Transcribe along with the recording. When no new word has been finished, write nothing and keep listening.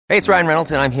Hey, it's Ryan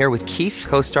Reynolds, and I'm here with Keith,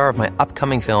 co-star of my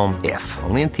upcoming film, If,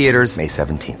 only in theaters May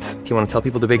 17th. Do you want to tell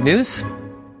people the big news?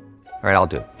 All right, I'll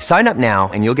do it. Sign up now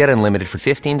and you'll get unlimited for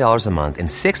 $15 a month and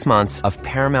 6 months of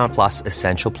Paramount Plus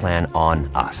Essential Plan on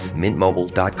us.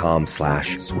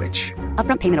 MintMobile.com/switch.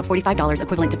 Upfront payment of $45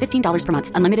 equivalent to $15 per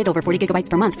month. Unlimited over 40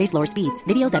 gigabytes per month. Face lower speeds.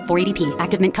 Videos at 480p.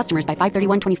 Active Mint customers by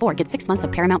 531.24 get 6 months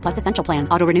of Paramount Plus Essential Plan.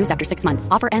 Auto renews after 6 months.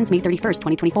 Offer ends May 31st,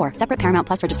 2024. Separate Paramount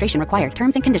Plus registration required.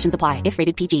 Terms and conditions apply if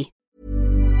rated PG.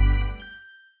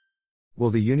 Will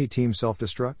the Uni team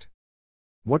self-destruct?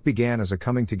 What began as a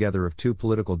coming together of two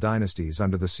political dynasties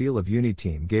under the seal of Uni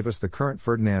team gave us the current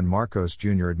Ferdinand Marcos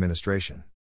Jr. administration.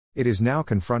 It is now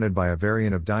confronted by a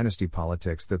variant of dynasty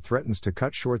politics that threatens to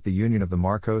cut short the union of the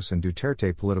Marcos and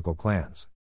Duterte political clans.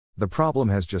 The problem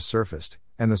has just surfaced,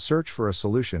 and the search for a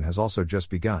solution has also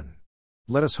just begun.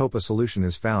 Let us hope a solution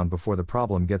is found before the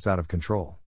problem gets out of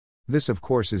control. This, of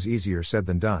course, is easier said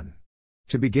than done.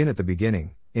 To begin at the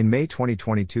beginning, in May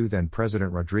 2022, then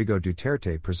President Rodrigo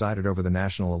Duterte presided over the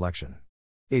national election.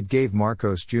 It gave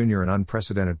Marcos Jr. an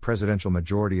unprecedented presidential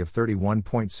majority of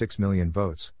 31.6 million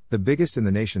votes, the biggest in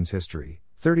the nation's history,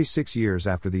 36 years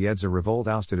after the EDSA revolt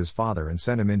ousted his father and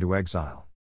sent him into exile.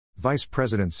 Vice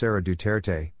President Sara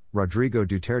Duterte, Rodrigo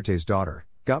Duterte's daughter,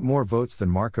 got more votes than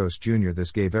Marcos Jr.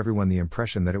 This gave everyone the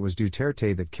impression that it was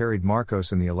Duterte that carried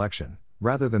Marcos in the election,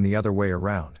 rather than the other way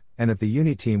around, and that the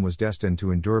Uni team was destined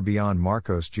to endure beyond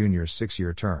Marcos Jr.'s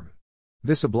 6-year term.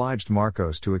 This obliged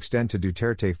Marcos to extend to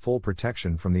Duterte full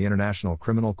protection from the International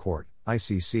Criminal Court,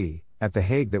 ICC, at The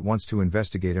Hague that wants to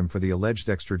investigate him for the alleged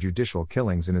extrajudicial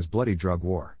killings in his bloody drug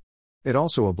war. It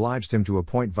also obliged him to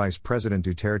appoint Vice President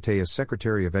Duterte as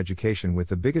Secretary of Education with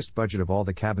the biggest budget of all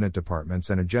the cabinet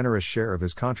departments and a generous share of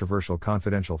his controversial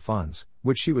confidential funds,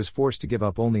 which she was forced to give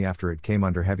up only after it came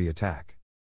under heavy attack.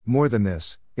 More than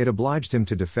this, it obliged him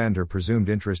to defend her presumed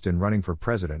interest in running for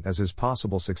president as his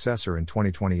possible successor in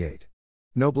 2028.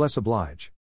 Noblesse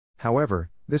oblige.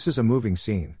 However, this is a moving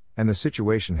scene, and the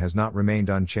situation has not remained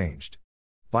unchanged.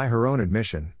 By her own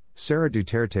admission, Sara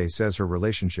Duterte says her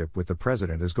relationship with the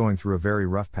president is going through a very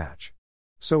rough patch.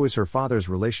 So is her father's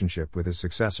relationship with his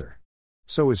successor.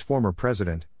 So is former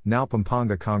president, now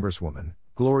Pampanga Congresswoman,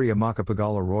 Gloria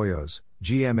Macapagal Arroyo's,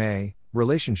 GMA,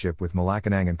 relationship with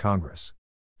Malacanang Congress.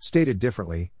 Stated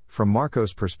differently, from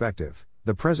Marcos' perspective,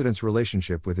 the president's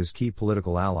relationship with his key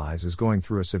political allies is going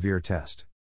through a severe test.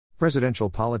 Presidential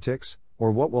politics,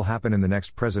 or what will happen in the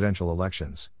next presidential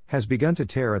elections, has begun to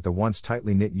tear at the once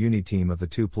tightly knit Uni team of the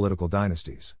two political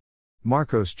dynasties.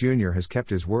 Marcos Jr. has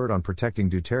kept his word on protecting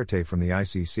Duterte from the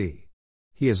ICC.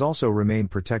 He has also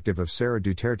remained protective of Sara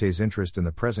Duterte's interest in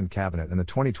the present cabinet and the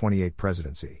 2028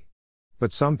 presidency.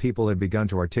 But some people had begun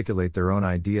to articulate their own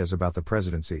ideas about the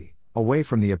presidency, away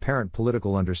from the apparent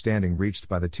political understanding reached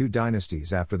by the two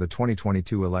dynasties after the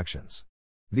 2022 elections.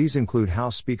 These include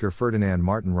House Speaker Ferdinand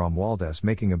Martin Romualdez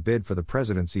making a bid for the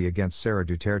presidency against Sara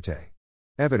Duterte.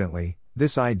 Evidently,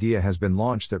 this idea has been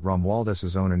launched at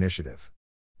Romualdez's own initiative.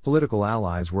 Political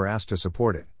allies were asked to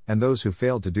support it, and those who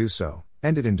failed to do so,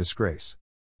 ended in disgrace.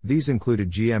 These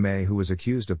included GMA, who was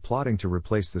accused of plotting to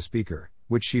replace the speaker,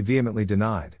 which she vehemently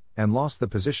denied, and lost the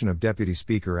position of deputy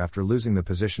speaker after losing the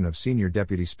position of senior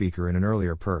deputy speaker in an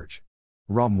earlier purge.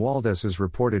 Romualdez's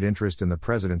reported interest in the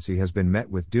presidency has been met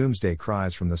with doomsday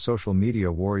cries from the social media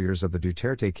warriors of the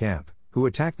Duterte camp, who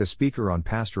attacked the speaker on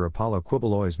Pastor Apollo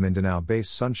Quiboloy's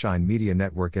Mindanao-based Sunshine Media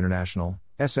Network International,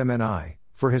 SMNI,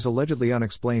 for his allegedly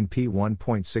unexplained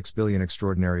P1.6 billion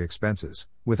extraordinary expenses,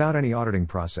 without any auditing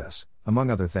process, among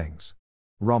other things.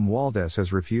 Romualdez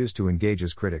has refused to engage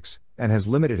his critics, and has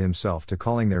limited himself to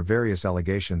calling their various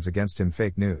allegations against him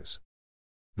fake news.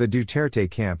 The Duterte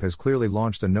camp has clearly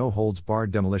launched a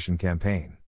no-holds-barred demolition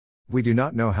campaign. We do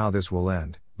not know how this will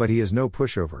end, but he is no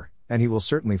pushover, and he will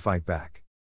certainly fight back.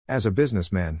 As a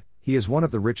businessman, he is one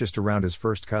of the richest around his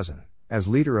first cousin. As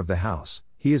leader of the House,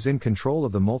 he is in control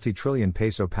of the multi-trillion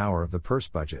peso power of the purse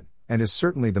budget, and is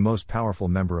certainly the most powerful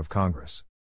member of Congress.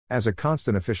 As a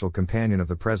constant official companion of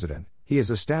the president, he has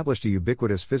established a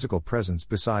ubiquitous physical presence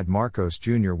beside Marcos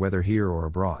Jr. whether here or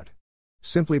abroad.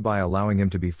 Simply by allowing him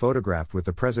to be photographed with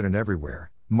the president everywhere,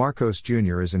 Marcos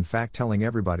Jr. is in fact telling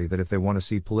everybody that if they want to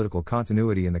see political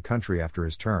continuity in the country after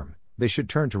his term, they should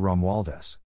turn to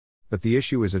Romualdez. But the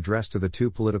issue is addressed to the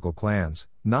two political clans,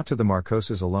 not to the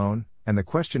Marcoses alone, and the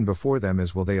question before them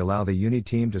is, will they allow the Uni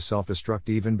team to self-destruct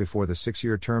even before the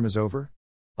 6-year term is over?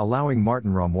 Allowing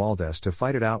Martin Romualdez to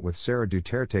fight it out with Sara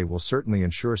Duterte will certainly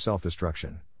ensure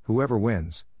self-destruction, whoever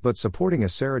wins, but supporting a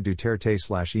Sara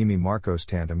Duterte/Amy Marcos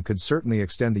tandem could certainly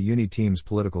extend the Uni team's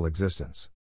political existence.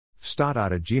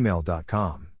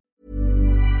 fstat@gmail.com.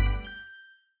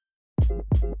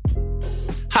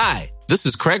 Hi, this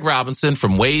is Craig Robinson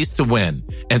from Ways to Win,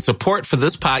 and support for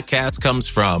this podcast comes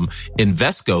from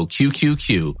Invesco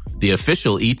QQQ, the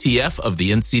official ETF of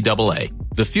the NCAA.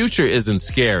 The future isn't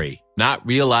scary. Not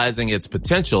realizing its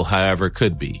potential, however,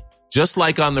 could be. Just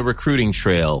like on the recruiting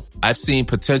trail, I've seen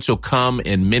potential come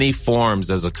in many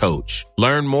forms as a coach.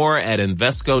 Learn more at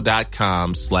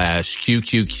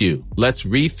Invesco.com/QQQ. Let's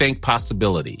rethink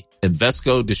possibility.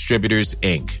 Invesco Distributors,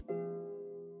 Inc.